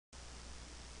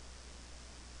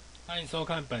欢迎收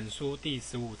看本书第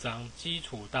15章基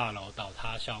础大楼倒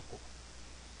塌效果。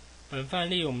本范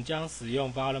例我们将使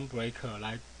用 Volume Breaker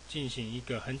来进行一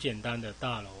个很简单的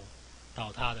大楼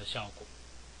倒塌的效果。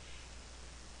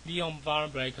利用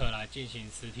Volume Breaker 来进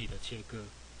行实体的切割。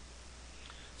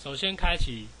首先开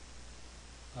启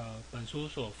本书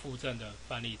所附赠的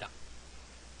范例档。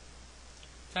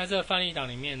在这个范例档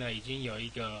里面呢，已经有一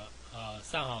个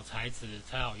上好材质、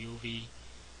拆好 UV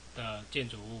的建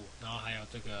筑物，然后还有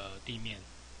这个地面。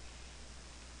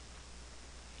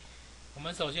我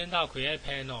们首先到 Create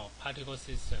Panel Particle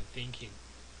System Thinking，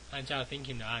 按下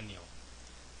Thinking 的按钮，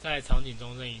在场景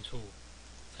中任意处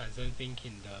产生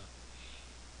Thinking 的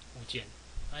物件，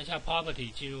按下 Property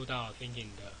进入到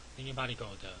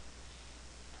thinkingParticle 的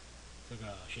这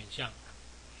个选项。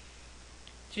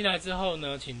进来之后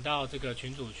呢，请到这个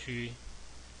群组区，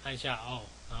按下 All，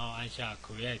 然后按下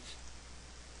Create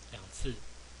 2次。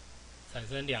产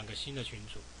生2个新的群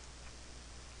组。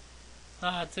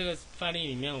那这个范例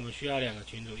里面，我们需要2个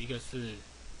群组，一个是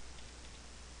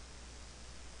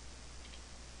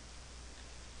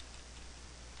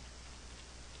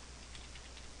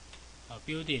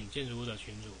building 建筑物的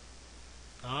群组，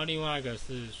然后另外一个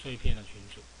是碎片的群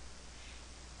组。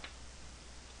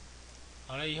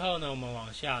好了以后呢，我们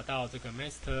往下到这个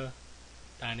Master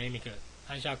Dynamic，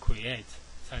 按下 Create，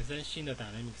 产生新的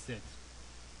Dynamic Set。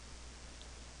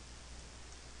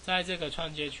在这个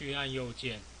串接区按右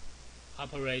键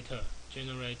Operator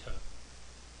Generator，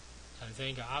 产生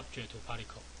一个 Object to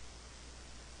Particle。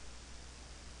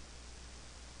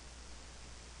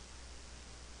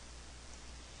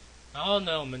然后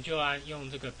呢，我们就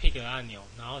用这个 Pick 按钮，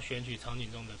然后选取场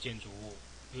景中的建筑物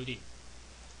Building，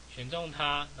 选中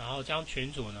它，然后将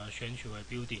群组呢选取为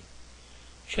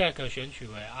Building，Track 选取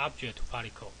为 Object to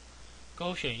Particle，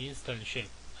 勾选 Instant Shape，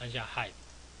 按下 Hide。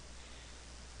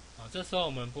这时候我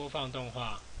们播放动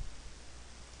画，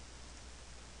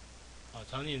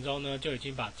场景中呢就已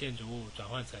经把建筑物转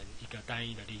换成一个单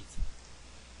一的例子。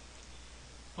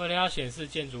为了要显示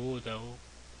建筑物的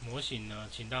模型呢，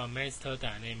请到 Master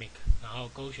Dynamic， 然后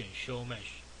勾选 Show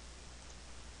Mesh。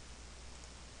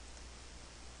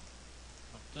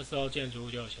这时候建筑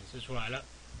物就显示出来了。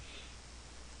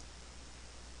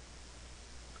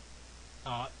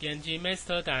好，点击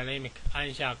Master Dynamic，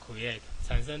 按下 Create，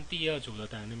 产生第2组的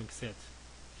Dynamic Set。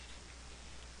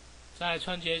在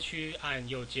串接区按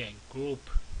右键 Group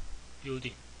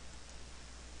Building。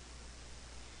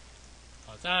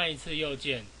好，再按一次右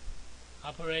键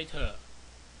Operator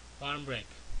Volume Break，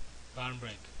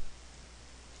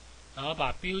 然后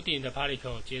把 Building 的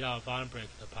Particle 接到 Volume Break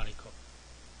的 Particle。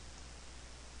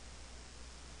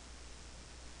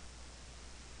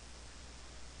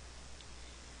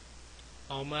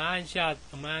我们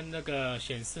按那个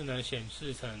显示呢，显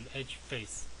示成 Edge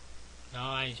Face， 然后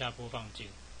按一下播放键。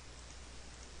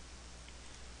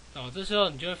这时候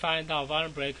你就会发现到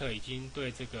Volume Breaker 已经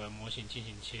对这个模型进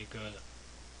行切割了。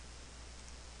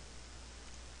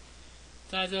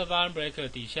在这个 Volume Breaker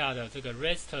底下的这个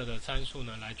Raster 的参数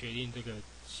呢，来决定这个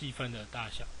细分的大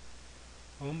小。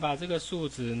我们把这个数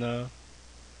值呢，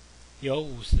由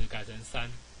50改成3，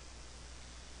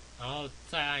然后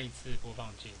再按一次播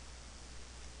放键。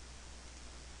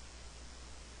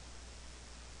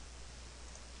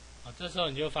这时候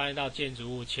你就发现到建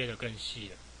筑物切得更细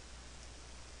了。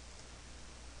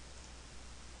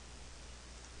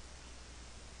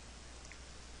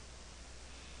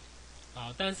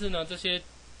好，但是呢，这些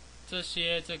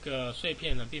这个碎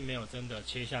片呢，并没有真的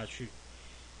切下去。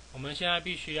我们现在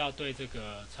必须要对这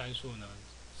个参数呢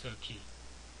设 key。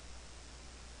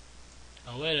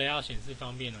为了要显示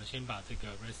方便呢，先把这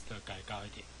个 raster 改高一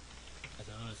点，改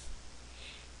成20。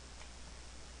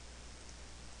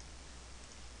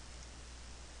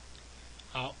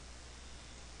好，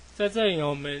在这里呢，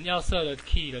我们要设的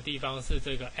key 的地方是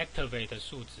这个 activate 的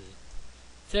数值。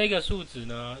这个数值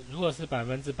呢，如果是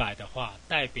100%的话，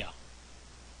代表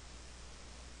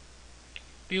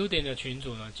building 的群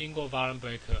组呢，经过 Volume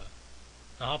Breaker，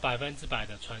 然后100%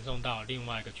的传送到另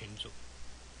外一个群组。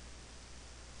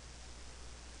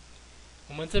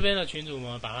我们这边的群组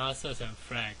呢，把它设成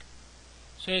flag，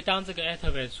 所以当这个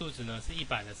activate 数值呢是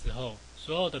100的时候，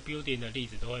所有的 building 的例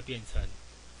子都会变成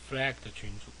flag 的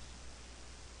群组。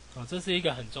这是一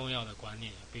个很重要的观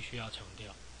念，必须要强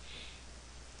调。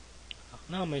好，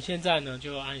那我们现在呢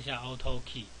就按下 Auto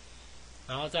Key，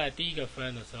 然后在第1个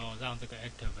frame 的时候让这个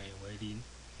activate 为0，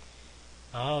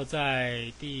然后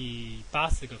在第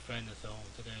80个 frame 的时候，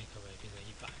这个 activate 变成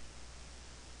100。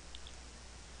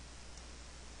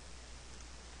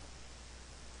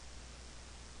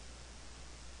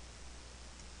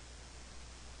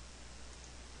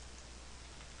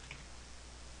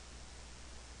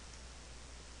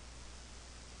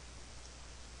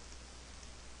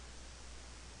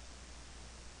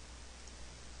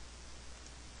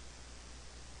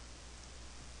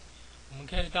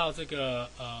到这个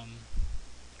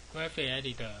Graphic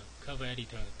Editor、Curve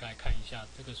Editor 来看一下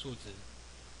这个数值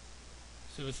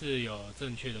是不是有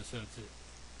正确的设置。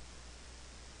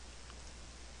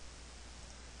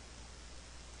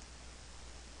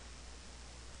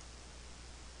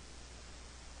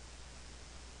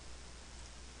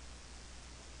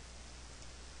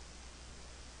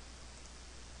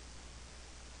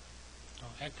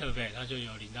Activate 它就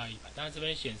有0到100，但是这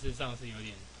边显示上是有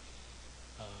点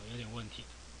问题。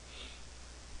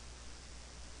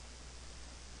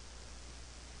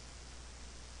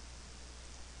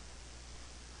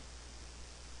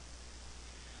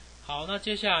好，那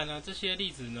接下来呢，这些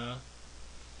例子呢，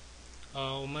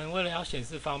我们为了要显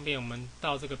示方便，我们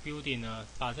到这个 Building 呢，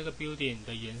把这个 Building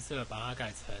的颜色把它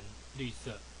改成绿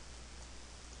色，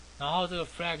然后这个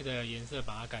Flag 的颜色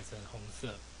把它改成红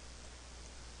色。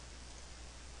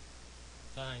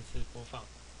再按一次播放。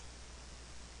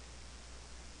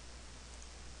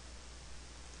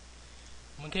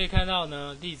我们可以看到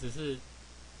呢，例子是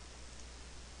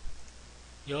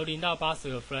由0到80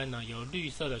个 friend 呢，由绿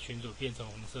色的群组变成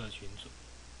红色的群组，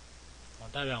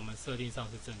代表我们设定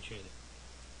上是正确的。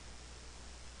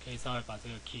可以稍微把这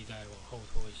个 key 再往后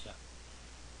拖一下。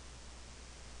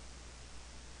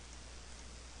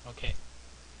OK，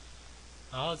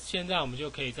 然后现在我们就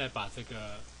可以再把这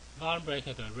个 volume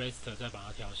breaker 的 raster 再把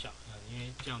它调小，因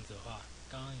为这样子的话，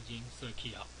刚刚已经设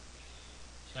key 好，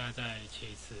现在再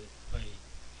切一次会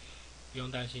不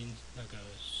用担心那个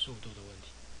速度的问题。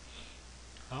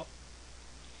好，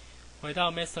回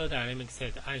到 Master Dynamic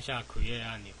Set， 按下 Create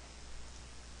按钮。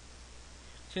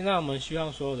现在我们希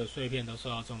望所有的碎片都受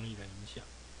到重力的影响，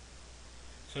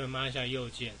所以我们按下右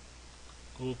键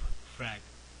Group Flag，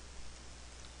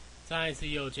 再按一次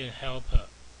右键 Helper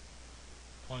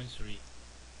Point 3，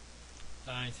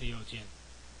 再按一次右键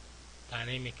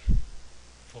Dynamic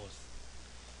Force，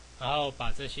 然后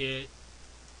把这些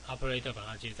Operator 把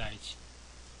它接在一起。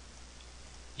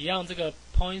一样，这个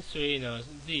Point 3呢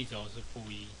 ，Z 轴是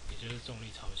-1，也就是重力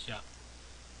朝下。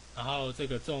然后这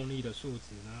个重力的数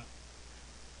值呢，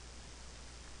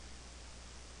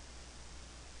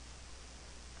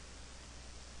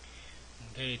我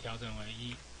们可以调整为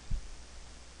1，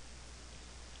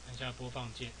按下播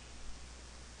放键。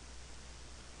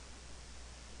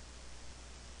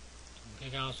我们可以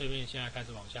看到碎片现在开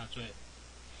始往下坠，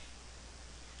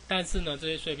但是呢，这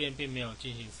些碎片并没有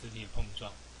进行实体的碰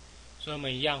撞，所以我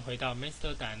们一样回到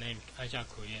Master Dynamic， 按下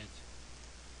Create，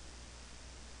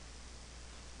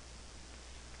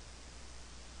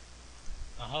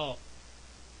 然后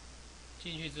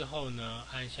进去之后呢，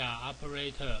按下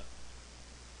Operator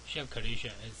Shape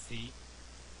Collision SC，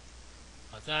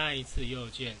 好，再按一次右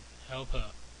键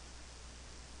Helper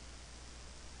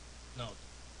Node，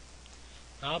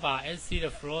 然后把 SC 的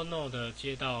Flow Node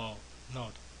接到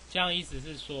Node， 这样意思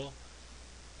是说，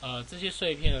这些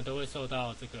碎片呢都会受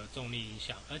到这个重力影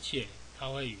响，而且它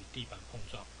会与地板碰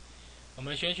撞。我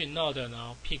们选取 Node， 然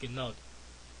后 Pick Node，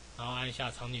 然后按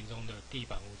下场景中的地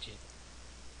板物件。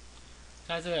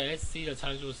在这个 SC 的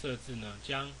参数设置呢，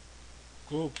将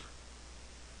Group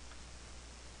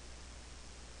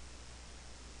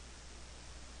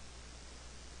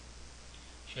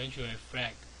选取为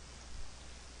Flag，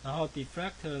 然后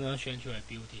Deflector 呢选取为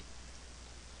Building。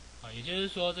也就是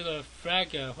说，这个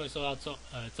Flag 会受到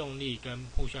重力跟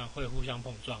互相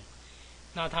碰撞，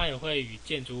那它也会与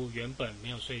建筑物原本没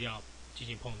有碎掉进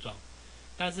行碰撞，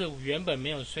但是原本没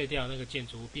有碎掉那个建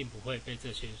筑物并不会被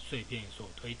这些碎片所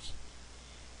推挤。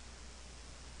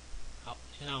好，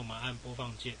现在我们按播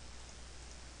放键。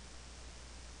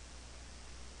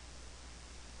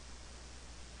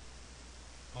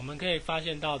我们可以发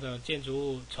现到的建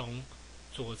筑物从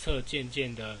左侧渐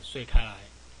渐的碎开来。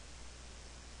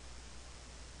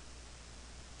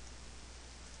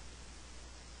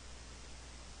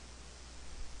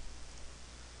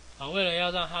为了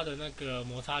要让它的那个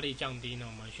摩擦力降低呢，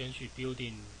我们选取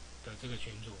Building 的这个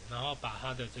群组，然后把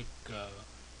它的这个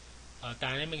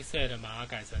Dynamic Set 把它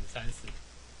改成30，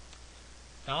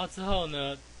然后之后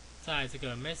呢，在这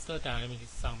个 Master Dynamic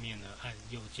上面呢，按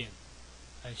右键，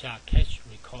按下 Catch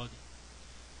Recording，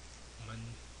 我们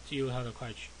记录它的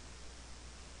快取。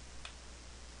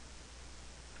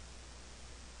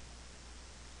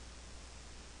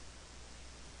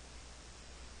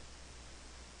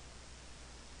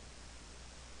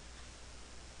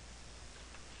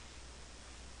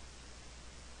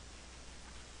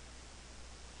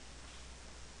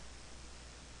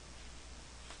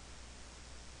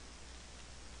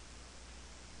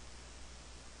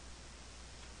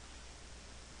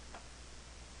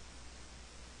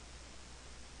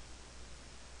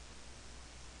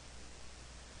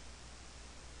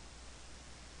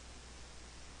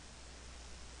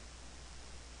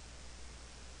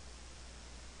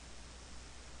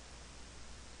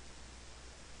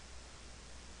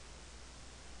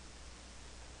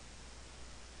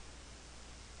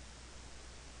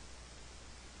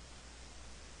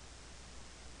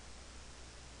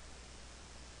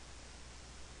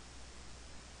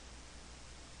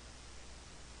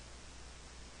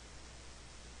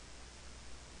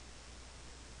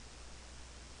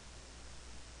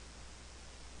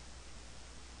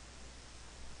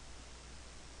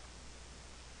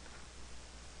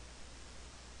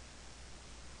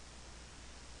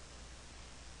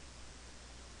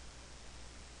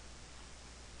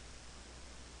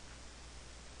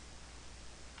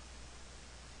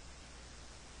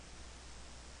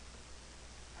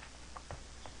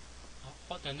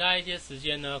等待一些时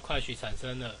间呢，快取产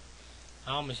生了，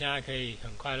然后我们现在可以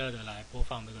很快乐的来播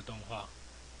放这个动画。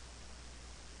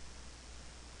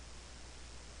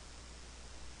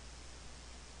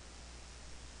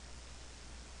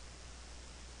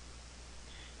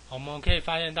我们可以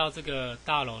发现到这个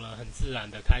大楼呢，很自然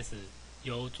的开始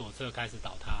由左侧开始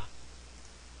倒塌。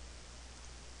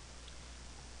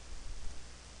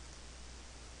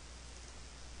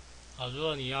好，如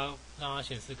果你要让它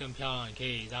显示更漂亮，你可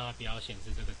以让它不要显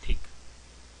示这个 tick。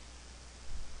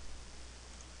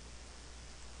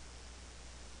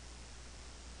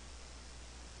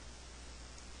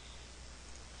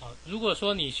好，如果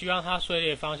说你希望它碎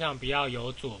裂方向不要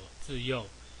由左至右，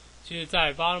其实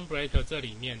在 volume breaker 这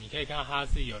里面，你可以看到它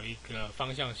是有一个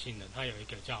方向性的，它有一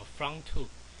个叫 from to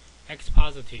x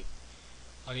positive。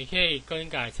你可以更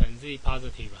改成 z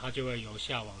positive， 它就会由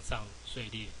下往上碎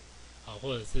裂。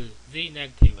或者是 z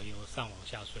negative 由上往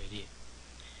下碎裂。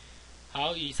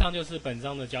好，以上就是本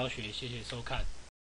章的教学，谢谢收看。